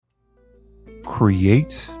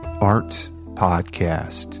Create Art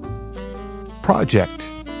Podcast. Project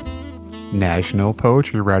National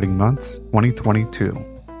Poetry Writing Month 2022.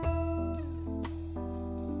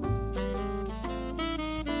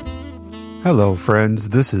 Hello, friends.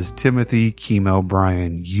 This is Timothy Kimo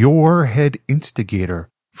Bryan, your head instigator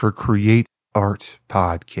for Create Art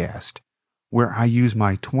Podcast, where I use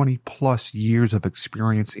my 20 plus years of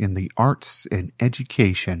experience in the arts and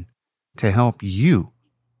education to help you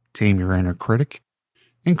tame your inner critic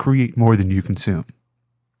and create more than you consume.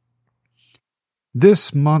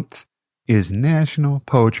 This month is National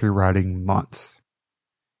Poetry Writing Month,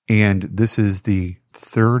 and this is the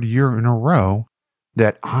third year in a row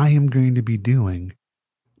that I am going to be doing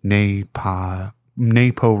NaPoWriMo,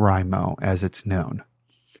 as it's known.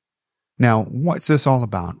 Now, what's this all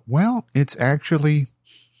about? Well, it's actually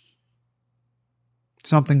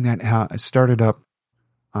something that started up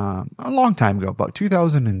a long time ago, about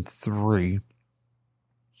 2003.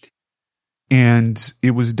 And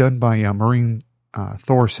it was done by Maureen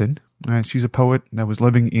Thorson. She's a poet that was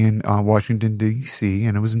living in Washington, D.C.,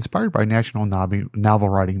 and it was inspired by National Novel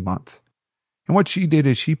Writing Month. And what she did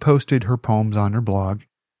is she posted her poems on her blog,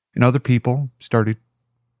 and other people started,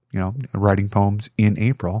 writing poems in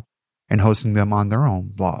April and hosting them on their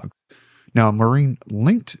own blog. Now, Maureen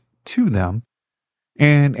linked to them,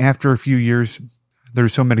 and after a few years,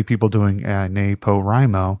 there's so many people doing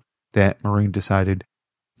NaPoWriMo that Maureen decided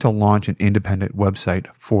to launch an independent website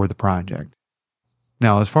for the project.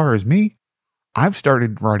 Now, as far as me, I've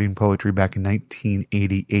started writing poetry back in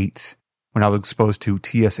 1988 when I was exposed to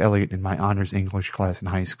T.S. Eliot in my honors English class in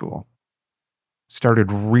high school.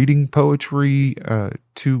 Started reading poetry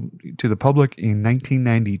to the public in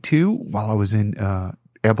 1992 while I was in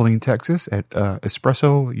Abilene, Texas at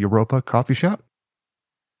Espresso Europa coffee shop.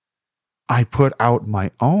 I put out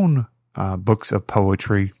my own books of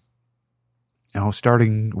poetry,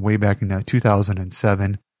 starting way back in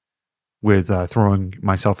 2007 with Throwing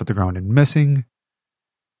Myself at the Ground and Missing.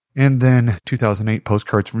 And then 2008,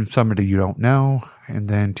 Postcards from Somebody You Don't Know. And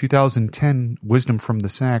then 2010, Wisdom from the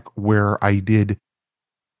Sack, where I did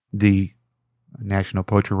the National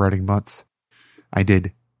Poetry Writing Month. I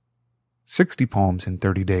did 60 poems in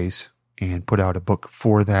 30 days and put out a book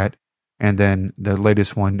for that. And then the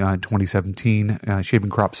latest one, 2017,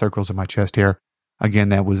 Shaving Crop Circles in My Chest Hair. Again,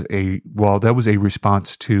 that was a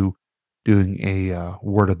response to doing a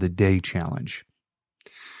Word of the Day challenge.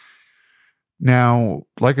 Now,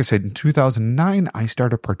 like I said, in 2009, I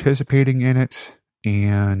started participating in it,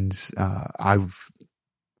 and I've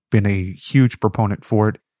been a huge proponent for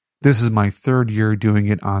it. This is my third year doing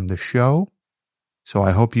it on the show, so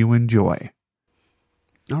I hope you enjoy.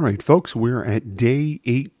 All right, folks, we're at day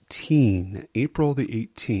 18, April the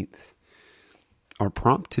 18th. Our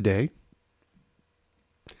prompt today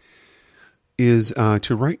is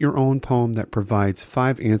to write your own poem that provides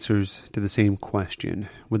 5 answers to the same question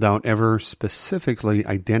without ever specifically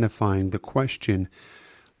identifying the question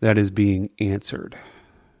that is being answered.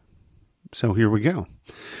 So here we go.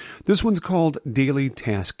 This one's called Daily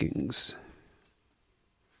Taskings.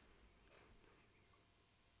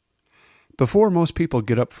 Before most people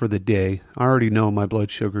get up for the day, I already know my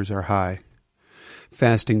blood sugars are high.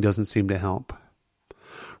 Fasting doesn't seem to help.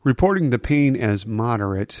 Reporting the pain as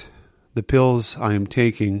moderate, the pills I am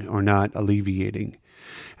taking are not alleviating,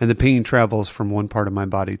 and the pain travels from one part of my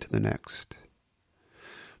body to the next.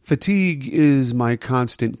 Fatigue is my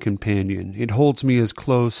constant companion. It holds me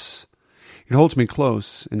close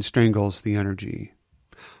and strangles the energy.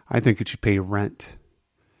 I think it should pay rent.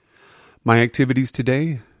 My activities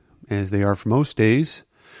today, as they are for most days,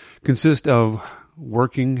 consist of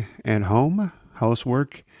working at home,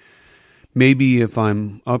 housework, maybe if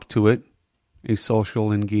I'm up to it, a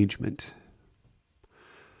social engagement.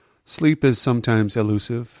 Sleep is sometimes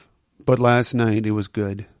elusive, but last night it was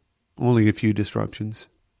good. Only a few disruptions.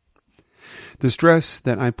 The stress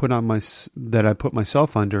that I put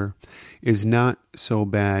myself under is not so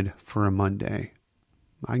bad for a Monday.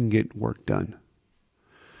 I can get work done.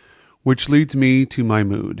 Which leads me to my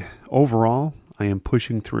mood. Overall, I am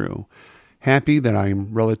pushing through, happy that I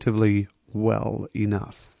am relatively well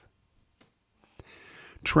enough.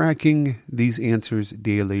 Tracking these answers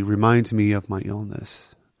daily reminds me of my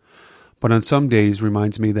illness, but on some days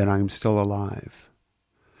reminds me that I am still alive.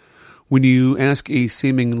 When you ask a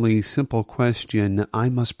seemingly simple question, I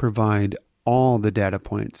must provide all the data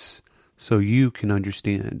points so you can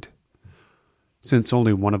understand, since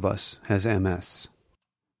only one of us has MS.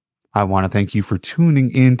 I want to thank you for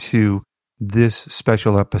tuning into this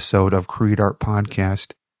special episode of Create Art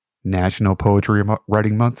Podcast, National Poetry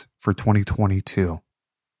Writing Month for 2022.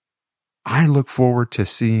 I look forward to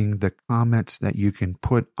seeing the comments that you can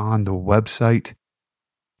put on the website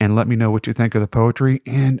and let me know what you think of the poetry.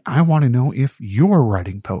 And I want to know if you're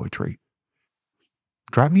writing poetry.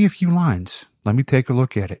 Drop me a few lines. Let me take a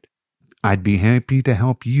look at it. I'd be happy to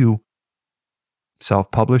help you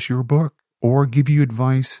self-publish your book or give you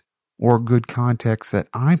advice or good context that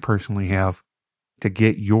I personally have to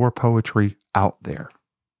get your poetry out there.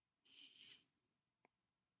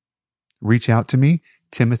 Reach out to me,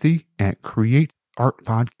 Timothy at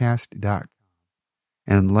createartpodcast.com,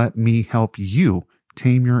 and let me help you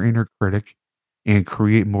tame your inner critic and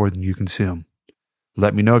create more than you consume.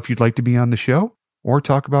 Let me know if you'd like to be on the show or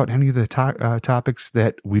talk about any of the topics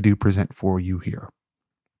that we do present for you here.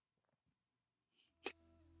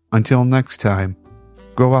 Until next time,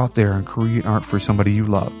 go out there and create art for somebody you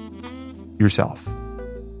love, yourself.